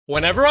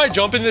Whenever I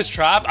jump in this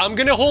trap, I'm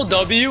gonna hold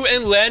W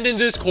and land in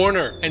this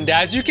corner. And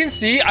as you can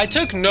see, I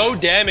took no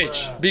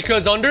damage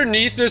because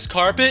underneath this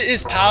carpet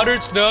is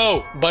powdered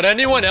snow. But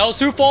anyone else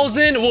who falls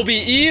in will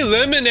be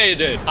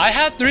eliminated. I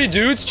had 3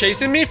 dudes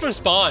chasing me from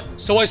spawn,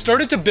 so I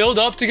started to build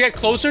up to get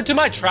closer to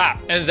my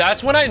trap. And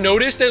that's when I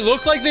noticed it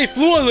looked like they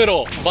flew a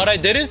little, but I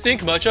didn't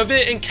think much of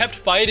it and kept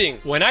fighting.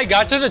 When I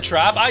got to the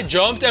trap, I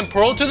jumped and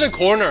pearled to the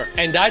corner,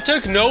 and I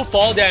took no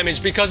fall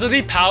damage because of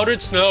the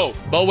powdered snow.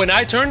 But when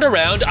I turned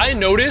around, I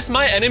noticed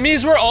my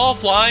enemies were all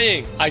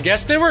flying. I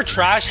guess they were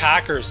trash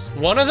hackers.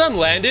 One of them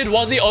landed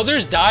while the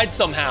others died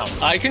somehow.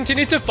 I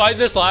continued to fight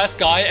this last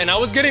guy and I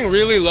was getting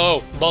really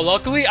low, but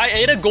luckily I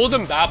ate a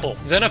golden apple.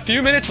 Then a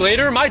few minutes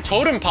later, my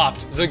totem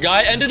popped. The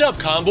guy ended up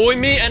comboing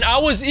me and I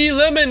was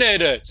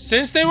eliminated.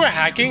 Since they were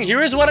hacking,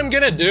 here is what I'm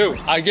gonna do.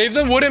 I gave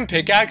them wooden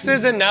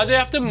pickaxes and now they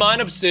have to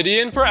mine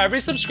obsidian for every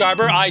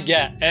subscriber I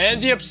get. And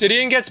the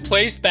obsidian gets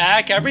placed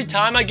back every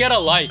time I get a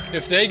like.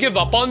 If they give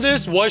up on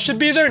this, what should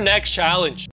be their next challenge?